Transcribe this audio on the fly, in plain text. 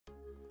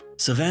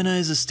Savannah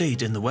is a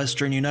state in the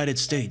western United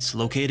States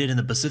located in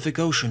the Pacific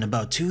Ocean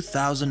about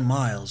 2,000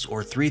 miles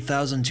or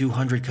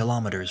 3,200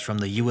 kilometers from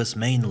the US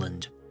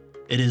mainland.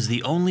 It is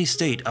the only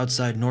state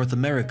outside North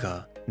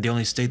America, the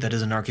only state that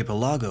is an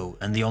archipelago,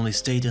 and the only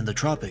state in the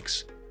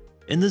tropics.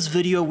 In this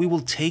video, we will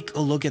take a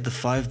look at the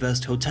 5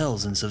 best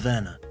hotels in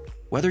Savannah.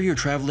 Whether you're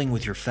traveling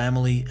with your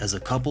family, as a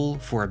couple,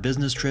 for a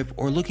business trip,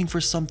 or looking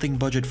for something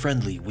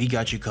budget-friendly, we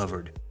got you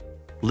covered.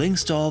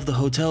 Links to all of the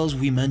hotels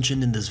we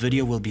mentioned in this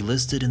video will be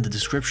listed in the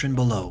description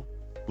below.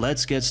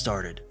 Let's get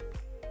started.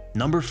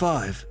 Number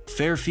 5.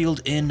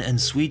 Fairfield Inn and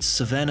Suites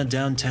Savannah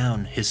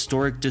Downtown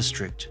Historic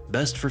District,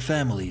 best for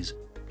families.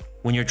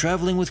 When you're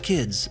traveling with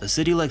kids, a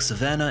city like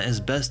Savannah is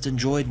best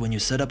enjoyed when you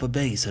set up a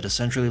base at a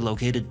centrally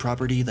located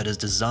property that is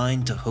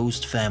designed to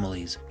host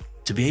families.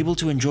 To be able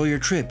to enjoy your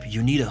trip,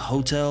 you need a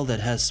hotel that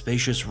has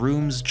spacious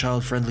rooms,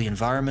 child-friendly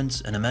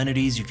environments, and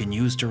amenities you can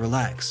use to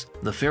relax.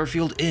 The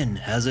Fairfield Inn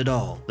has it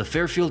all. The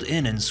Fairfield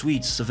Inn and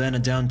Suites Savannah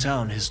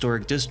Downtown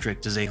Historic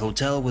District is a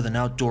hotel with an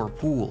outdoor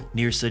pool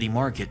near City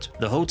Market.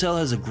 The hotel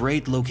has a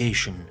great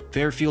location.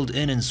 Fairfield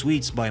Inn and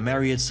Suites by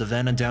Marriott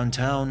Savannah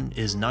Downtown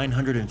is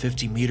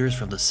 950 meters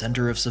from the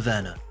center of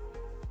Savannah.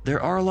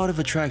 There are a lot of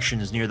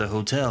attractions near the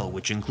hotel,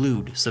 which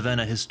include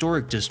Savannah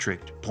Historic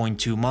District,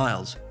 0.2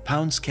 miles,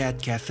 Pound's Cat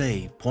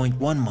Cafe,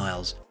 0.1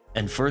 miles,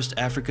 and First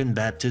African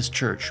Baptist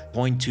Church,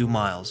 0.2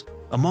 miles.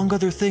 Among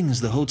other things,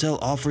 the hotel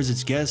offers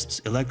its guests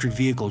electric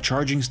vehicle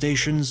charging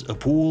stations, a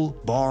pool,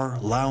 bar,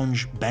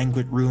 lounge,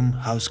 banquet room,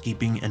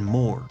 housekeeping, and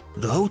more.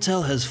 The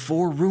hotel has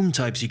 4 room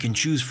types you can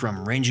choose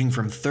from, ranging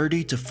from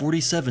 30 to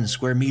 47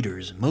 square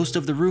meters. Most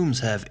of the rooms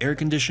have air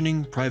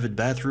conditioning, private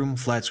bathroom,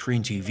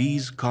 flat-screen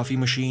TVs, coffee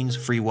machines,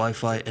 free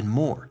Wi-Fi, and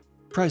more.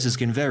 Prices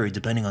can vary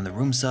depending on the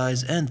room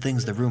size and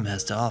things the room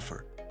has to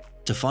offer.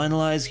 To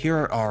finalize, here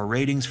are our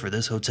ratings for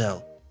this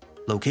hotel.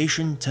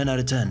 Location, 10 out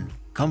of 10.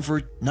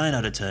 Comfort, 9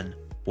 out of 10.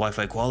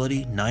 Wi-Fi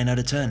quality, 9 out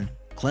of 10.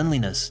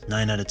 Cleanliness,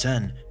 9 out of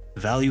 10.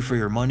 Value for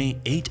your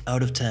money, 8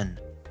 out of 10.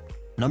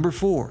 Number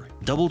 4.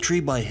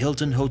 DoubleTree by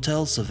Hilton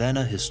Hotel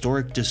Savannah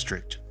Historic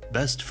District,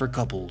 best for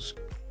couples.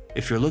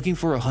 If you're looking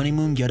for a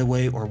honeymoon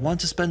getaway or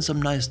want to spend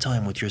some nice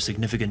time with your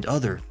significant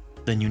other,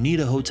 then you need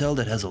a hotel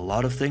that has a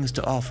lot of things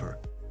to offer.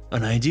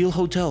 An ideal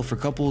hotel for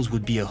couples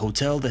would be a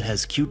hotel that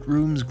has cute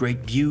rooms, great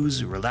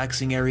views,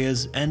 relaxing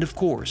areas, and of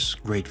course,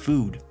 great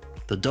food.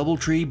 The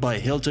DoubleTree by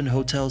Hilton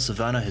Hotel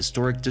Savannah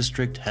Historic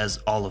District has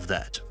all of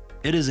that.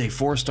 It is a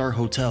 4-star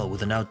hotel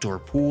with an outdoor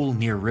pool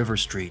near River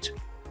Street.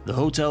 The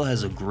hotel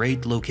has a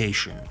great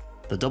location.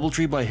 The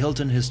DoubleTree by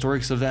Hilton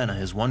Historic Savannah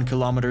is 1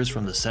 kilometer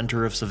from the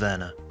center of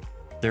Savannah.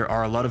 There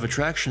are a lot of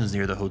attractions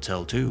near the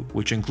hotel too,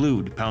 which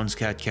include Pound's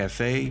Cat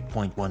Cafe,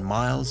 0.1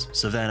 miles,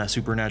 Savannah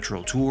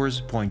Supernatural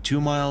Tours,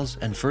 0.2 miles,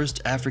 and First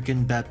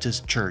African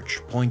Baptist Church,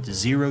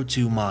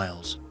 0.02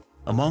 miles.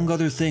 Among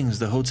other things,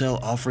 the hotel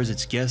offers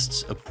its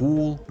guests a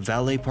pool,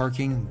 valet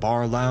parking,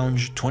 bar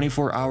lounge,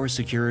 24-hour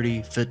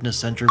security, fitness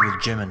center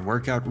with gym and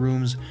workout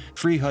rooms,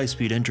 free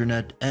high-speed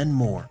internet, and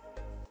more.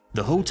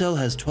 The hotel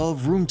has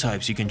 12 room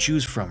types you can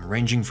choose from,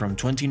 ranging from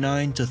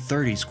 29 to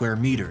 30 square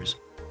meters.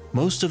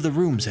 Most of the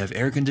rooms have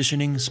air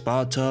conditioning,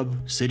 spa tub,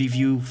 city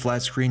view,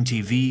 flat-screen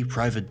TV,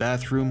 private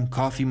bathroom,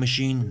 coffee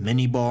machine,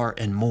 mini bar,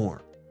 and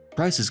more.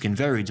 Prices can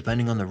vary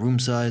depending on the room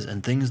size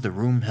and things the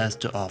room has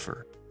to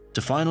offer. To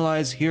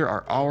finalize, here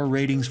are our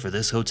ratings for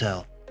this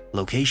hotel.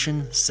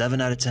 Location, 7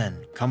 out of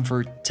 10.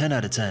 Comfort, 10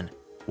 out of 10.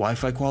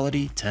 Wi-Fi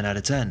quality, 10 out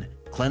of 10.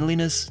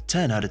 Cleanliness,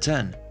 10 out of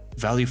 10.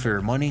 Value for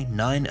your money,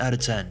 9 out of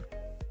 10.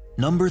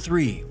 Number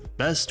 3.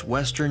 Best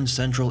Western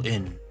Central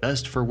Inn,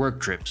 best for work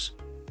trips.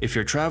 If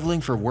you're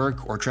traveling for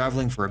work or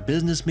traveling for a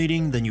business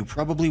meeting, then you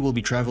probably will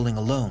be traveling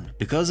alone.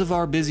 Because of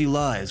our busy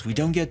lives, we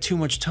don't get too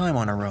much time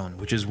on our own,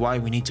 which is why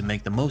we need to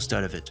make the most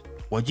out of it.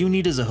 What you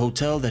need is a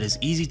hotel that is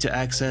easy to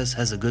access,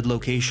 has a good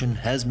location,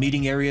 has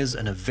meeting areas,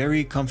 and a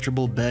very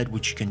comfortable bed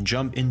which you can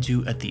jump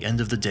into at the end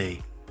of the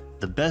day.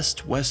 The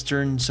Best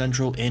Western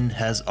Central Inn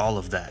has all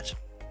of that.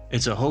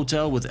 It's a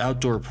hotel with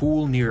outdoor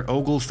pool near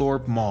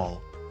Oglethorpe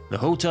Mall. The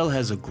hotel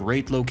has a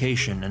great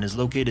location and is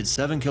located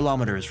 7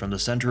 kilometers from the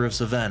center of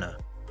Savannah.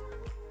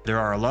 There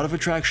are a lot of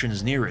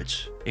attractions near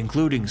it,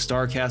 including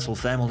Star Castle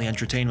Family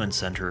Entertainment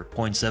Center,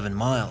 0.7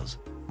 miles,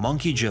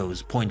 Monkey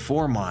Joe's,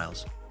 0.4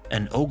 miles,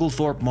 and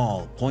Oglethorpe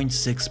Mall,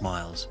 0.6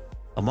 miles.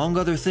 Among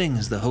other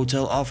things, the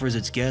hotel offers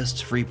its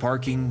guests free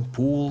parking,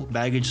 pool,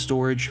 baggage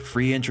storage,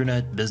 free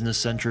internet, business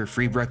center,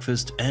 free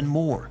breakfast, and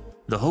more.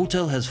 The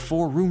hotel has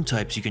 4 room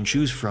types you can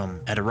choose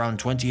from at around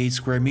 28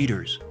 square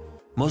meters.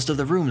 Most of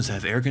the rooms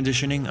have air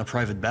conditioning, a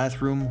private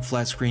bathroom,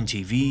 flat-screen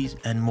TVs,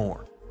 and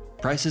more.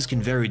 Prices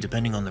can vary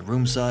depending on the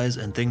room size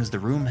and things the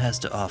room has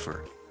to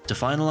offer. To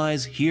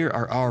finalize, here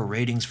are our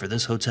ratings for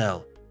this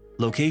hotel.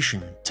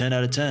 Location, 10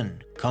 out of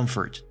 10.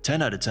 Comfort,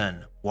 10 out of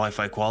 10.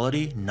 Wi-Fi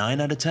quality,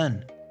 9 out of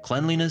 10.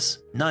 Cleanliness,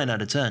 9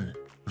 out of 10.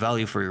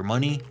 Value for your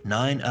money,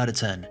 9 out of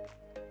 10.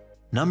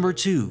 Number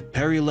 2.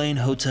 Perry Lane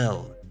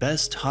Hotel,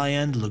 best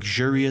high-end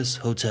luxurious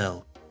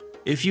hotel.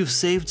 If you've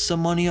saved some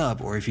money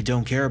up, or if you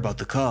don't care about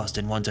the cost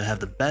and want to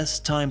have the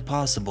best time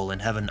possible and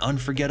have an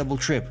unforgettable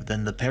trip,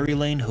 then the Perry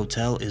Lane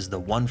Hotel is the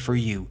one for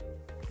you.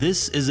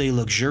 This is a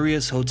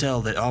luxurious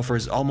hotel that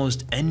offers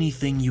almost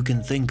anything you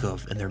can think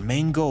of, and their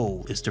main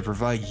goal is to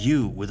provide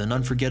you with an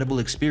unforgettable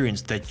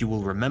experience that you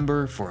will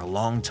remember for a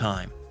long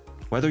time.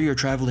 Whether you're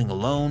traveling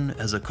alone,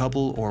 as a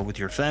couple, or with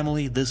your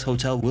family, this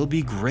hotel will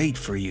be great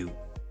for you.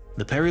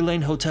 The Perry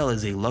Lane Hotel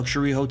is a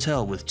luxury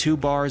hotel with 2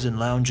 bars and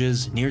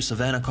lounges near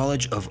Savannah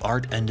College of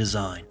Art and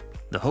Design.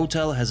 The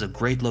hotel has a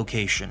great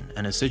location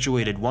and is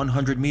situated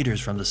 100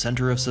 meters from the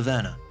center of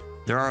Savannah.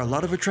 There are a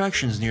lot of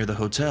attractions near the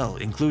hotel,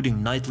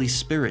 including Nightly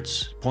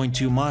Spirits,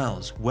 0.2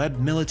 miles, Webb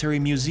Military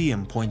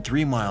Museum,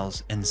 0.3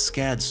 miles, and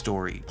SCAD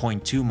Story,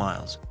 0.2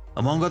 miles.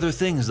 Among other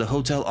things, the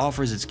hotel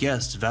offers its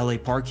guests valet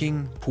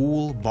parking,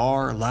 pool,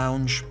 bar,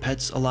 lounge,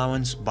 pets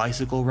allowance,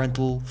 bicycle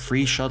rental,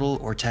 free shuttle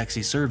or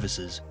taxi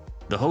services.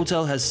 The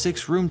hotel has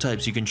 6 room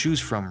types you can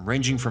choose from,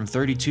 ranging from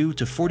 32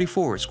 to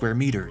 44 square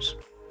meters.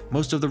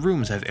 Most of the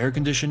rooms have air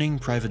conditioning,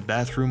 private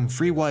bathroom,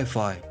 free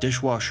Wi-Fi,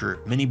 dishwasher,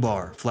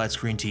 minibar, flat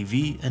screen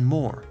TV, and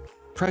more.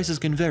 Prices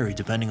can vary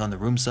depending on the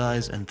room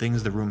size and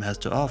things the room has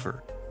to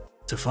offer.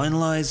 To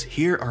finalize,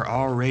 here are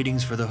our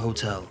ratings for the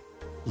hotel.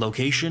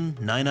 Location,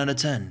 9 out of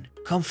 10.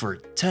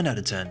 Comfort, 10 out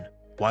of 10.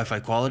 Wi-Fi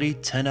quality,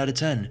 10 out of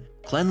 10.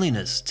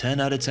 Cleanliness, 10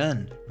 out of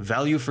 10.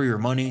 Value for your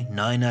money,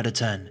 9 out of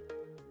 10.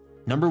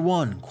 Number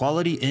 1.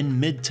 Quality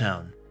Inn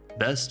Midtown.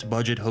 Best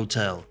budget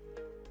hotel.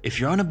 If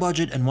you're on a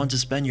budget and want to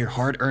spend your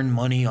hard-earned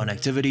money on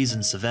activities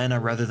in Savannah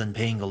rather than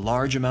paying a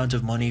large amount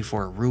of money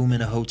for a room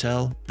in a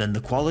hotel, then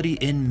the Quality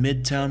Inn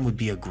Midtown would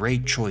be a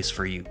great choice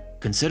for you.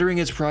 Considering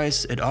its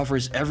price, it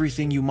offers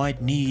everything you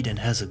might need and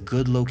has a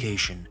good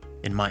location.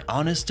 In my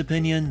honest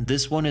opinion,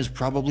 this one is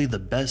probably the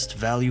best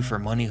value for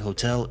money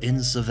hotel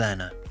in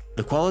Savannah.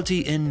 The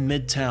Quality Inn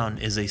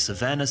Midtown is a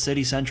Savannah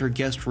City Center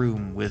guest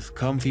room with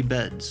comfy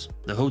beds.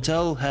 The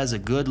hotel has a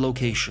good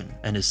location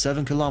and is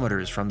 7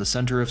 kilometers from the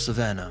center of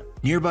Savannah.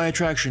 Nearby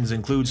attractions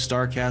include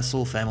Star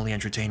Castle Family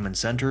Entertainment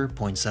Center,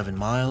 0.7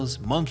 miles,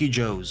 Monkey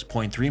Joe's,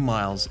 0.3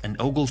 miles, and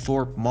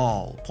Oglethorpe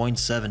Mall,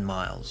 0.7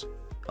 miles.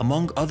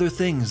 Among other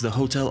things, the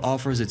hotel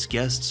offers its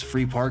guests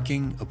free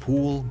parking, a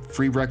pool,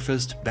 free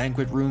breakfast,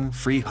 banquet room,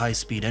 free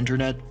high-speed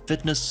internet,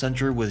 fitness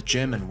center with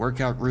gym and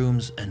workout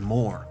rooms, and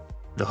more.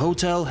 The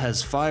hotel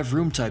has 5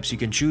 room types you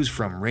can choose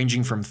from,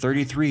 ranging from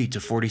 33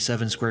 to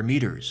 47 square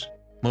meters.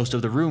 Most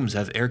of the rooms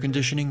have air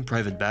conditioning,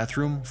 private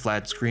bathroom,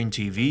 flat screen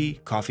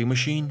TV, coffee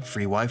machine,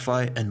 free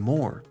Wi-Fi, and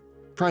more.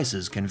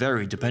 Prices can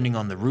vary depending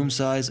on the room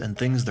size and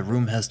things the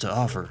room has to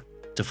offer.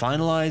 To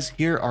finalize,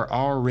 here are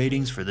our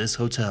ratings for this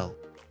hotel.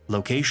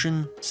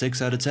 Location,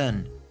 6 out of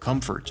 10.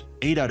 Comfort,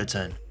 8 out of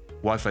 10.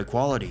 Wi-Fi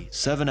quality,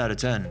 7 out of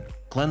 10.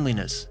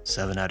 Cleanliness,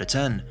 7 out of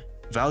 10.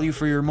 Value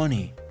for your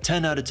money,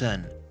 10 out of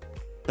 10.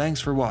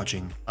 Thanks for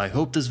watching. I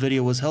hope this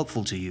video was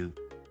helpful to you.